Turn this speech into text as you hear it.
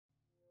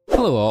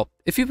Hello all,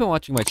 if you've been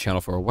watching my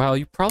channel for a while,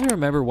 you probably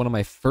remember one of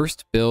my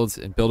first builds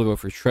in Build-A-Boat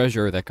for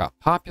Treasure that got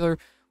popular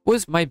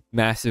was my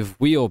massive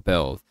wheel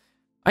build.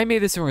 I made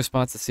this in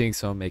response to seeing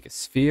someone make a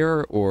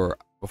sphere, or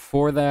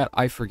before that,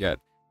 I forget.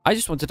 I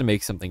just wanted to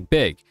make something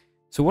big.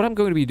 So what I'm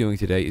going to be doing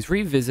today is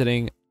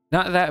revisiting,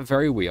 not that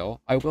very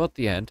wheel, I will at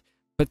the end,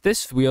 but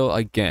this wheel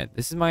again.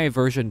 This is my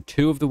version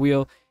 2 of the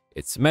wheel.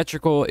 It's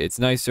symmetrical, it's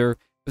nicer,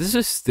 but this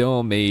is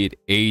still made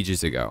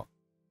ages ago.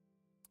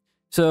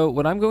 So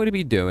what I'm going to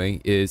be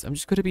doing is I'm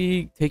just going to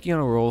be taking on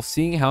a roll,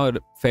 seeing how it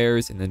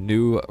fares in the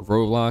new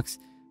Roblox,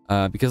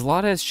 because a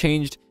lot has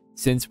changed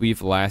since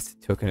we've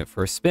last taken it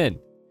for a spin.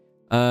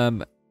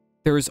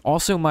 There is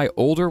also my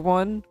older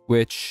one,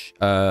 which,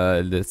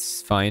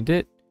 let's find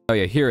it. Oh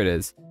yeah, here it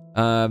is.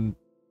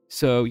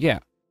 So yeah,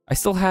 I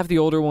still have the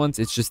older ones.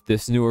 It's just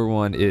this newer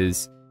one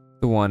is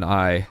the one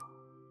I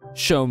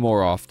show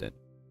more often.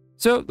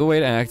 So the way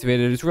to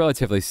activate it is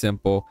relatively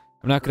simple.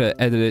 I'm not going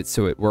to edit it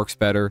so it works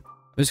better.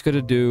 I'm just going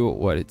to do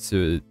what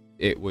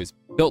it was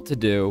built to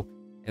do,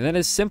 and that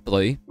is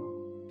simply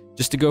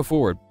just to go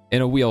forward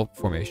in a wheel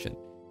formation.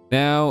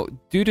 Now,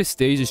 due to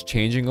stages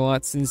changing a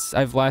lot since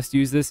I've last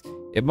used this,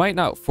 it might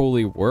not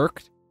fully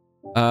work,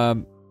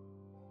 and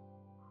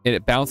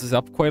it bounces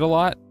up quite a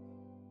lot.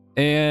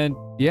 And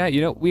yeah,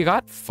 you know, we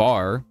got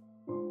far.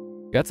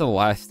 We got to the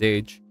last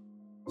stage.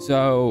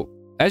 So,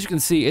 as you can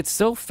see, it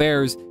still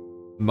fares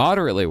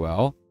moderately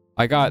well.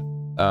 I got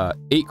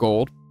 8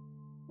 gold.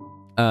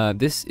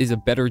 This is a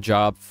better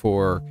job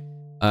for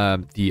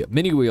the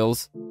mini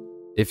wheels,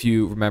 if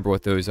you remember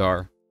what those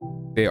are.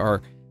 They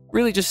are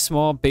really just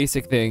small,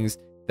 basic things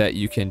that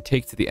you can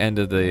take to the end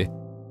of the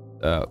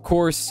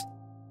course,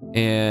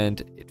 and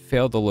it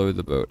failed to load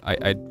the boat.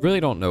 I really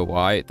don't know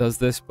why it does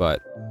this,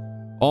 but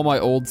all my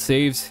old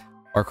saves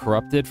are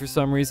corrupted for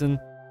some reason.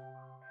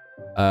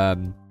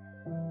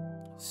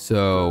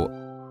 So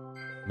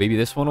maybe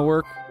this one will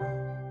work.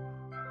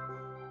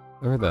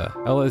 Where the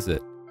hell is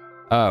it?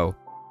 Oh.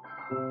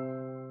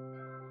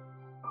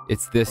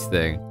 It's this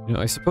thing. You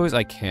know, I suppose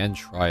I can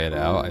try it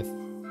out. I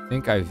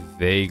think I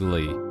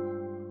vaguely,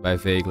 by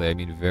vaguely, I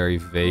mean very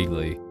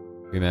vaguely,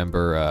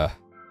 remember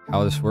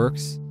how this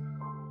works.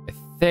 I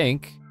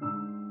think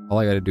all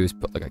I gotta do is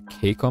put like a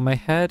cake on my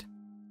head.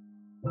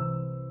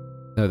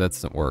 No, that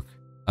doesn't work.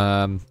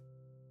 Hold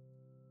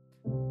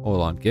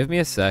on. Give me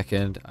a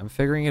second. I'm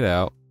figuring it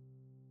out.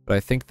 But I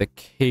think the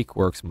cake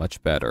works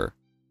much better.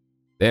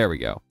 There we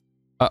go.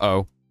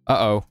 Uh-oh.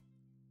 Uh-oh.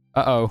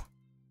 Uh-oh.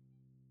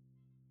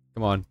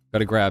 Come on,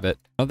 gotta grab it.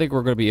 I don't think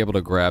we're gonna be able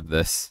to grab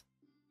this.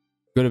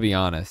 Gonna be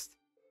honest.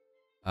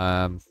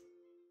 Can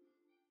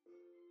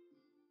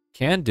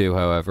do,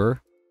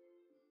 however.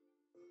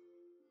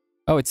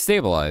 Oh, it's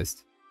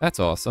stabilized. That's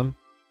awesome.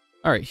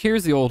 Alright,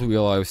 here's the old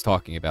wheel I was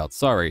talking about.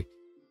 Sorry.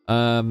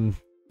 This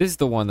is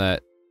the one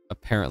that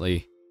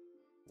apparently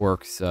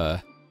works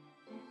a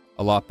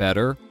lot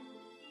better.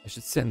 I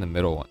should sit in the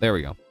middle one. There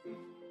we go.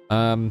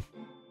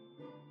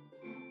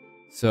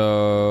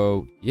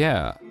 So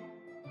yeah.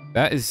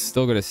 That is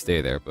still going to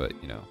stay there, but,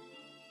 you know,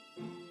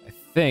 I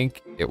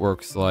think it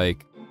works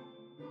like...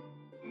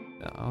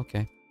 Oh,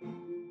 okay.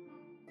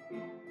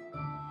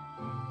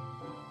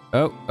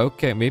 Oh,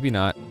 okay, maybe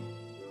not.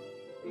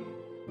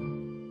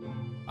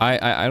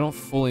 I don't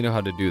fully know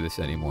how to do this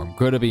anymore. I'm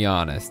going to be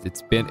honest.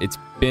 It's been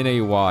a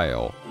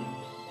while.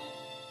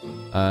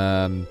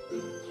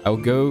 I'll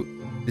go...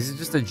 This is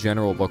just a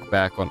general look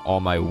back on all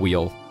my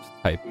wheel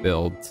type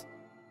builds.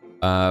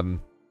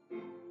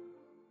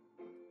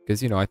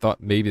 Because, you know, I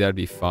thought maybe that'd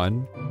be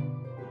fun.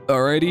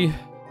 Alrighty.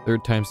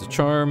 3rd time's the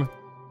charm.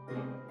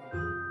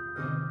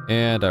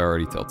 And I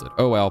already tilted.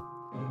 Oh, well.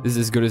 This is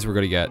as good as we're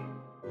gonna get.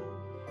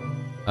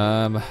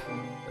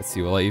 Let's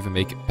see. Will I even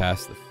make it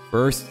past the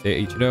first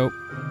stage? Nope.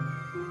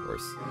 Of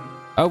course.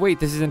 Oh, wait.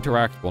 This is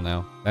interactable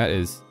now. That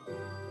is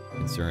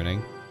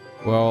concerning.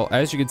 Well,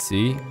 as you can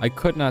see, I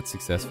could not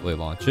successfully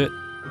launch it.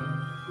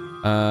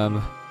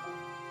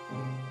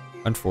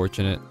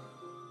 Unfortunate.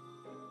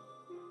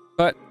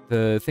 But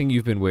the thing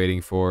you've been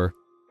waiting for,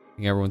 the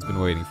thing everyone's been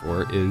waiting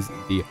for, is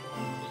the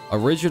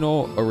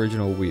original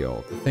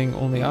wheel. The thing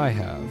only I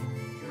have.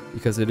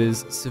 Because it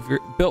is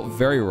built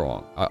very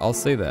wrong. I'll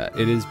say that.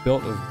 It is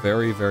built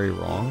very, very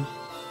wrong.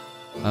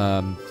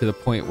 To the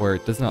point where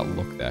it does not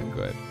look that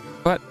good.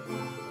 But,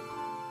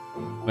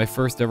 my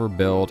first ever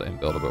build and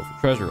Build-A-Boat for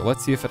Treasure.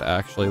 Let's see if it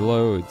actually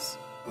loads.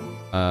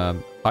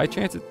 High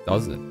chance it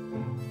doesn't.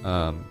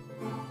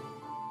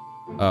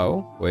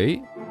 Oh,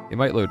 wait. It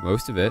might load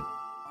most of it.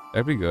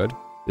 That'd be good.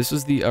 This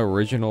was the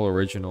original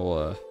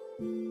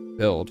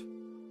build.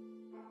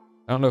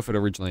 I don't know if it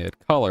originally had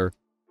color,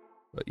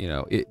 but you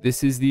know,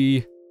 this is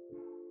the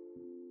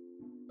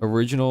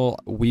original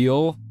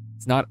wheel.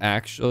 It's not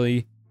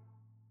actually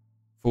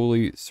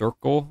fully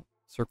circular.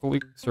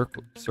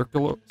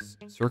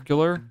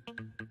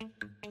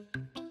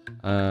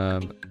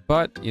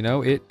 But you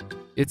know,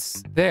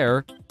 it's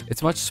there.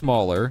 It's much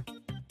smaller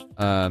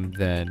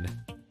than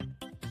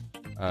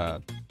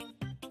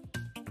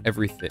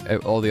everything,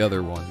 all the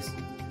other ones.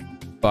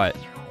 But,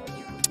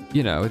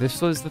 you know, this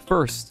was the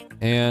first,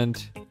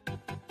 and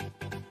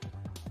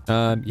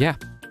Yeah.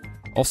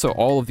 Also,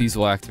 all of these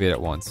will activate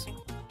at once,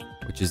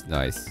 which is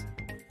nice.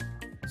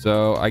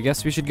 So, I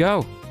guess we should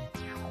go.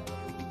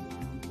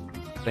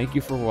 Thank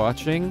you for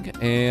watching,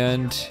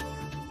 and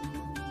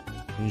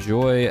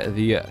enjoy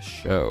the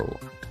show.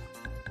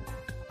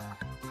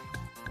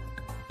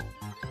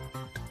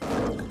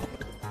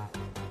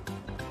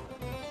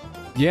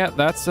 Yeah,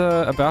 that's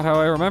about how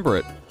I remember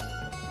it.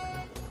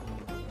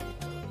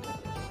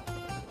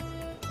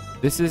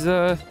 This is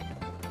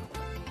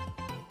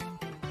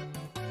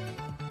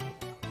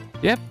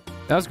Yep,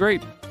 that was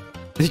great.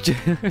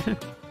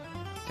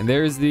 And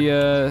there's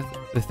the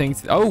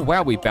things. Oh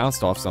wow, we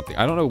bounced off something.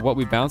 I don't know what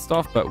we bounced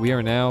off, but we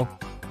are now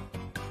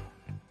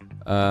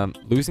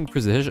losing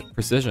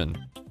precision.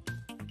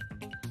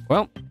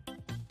 Well,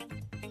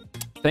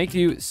 thank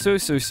you so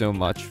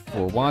much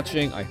for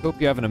watching. I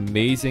hope you have an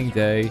amazing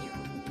day.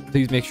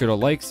 Please make sure to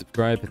like,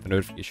 subscribe, hit the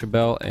notification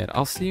bell, and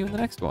I'll see you in the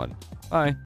next one. Bye.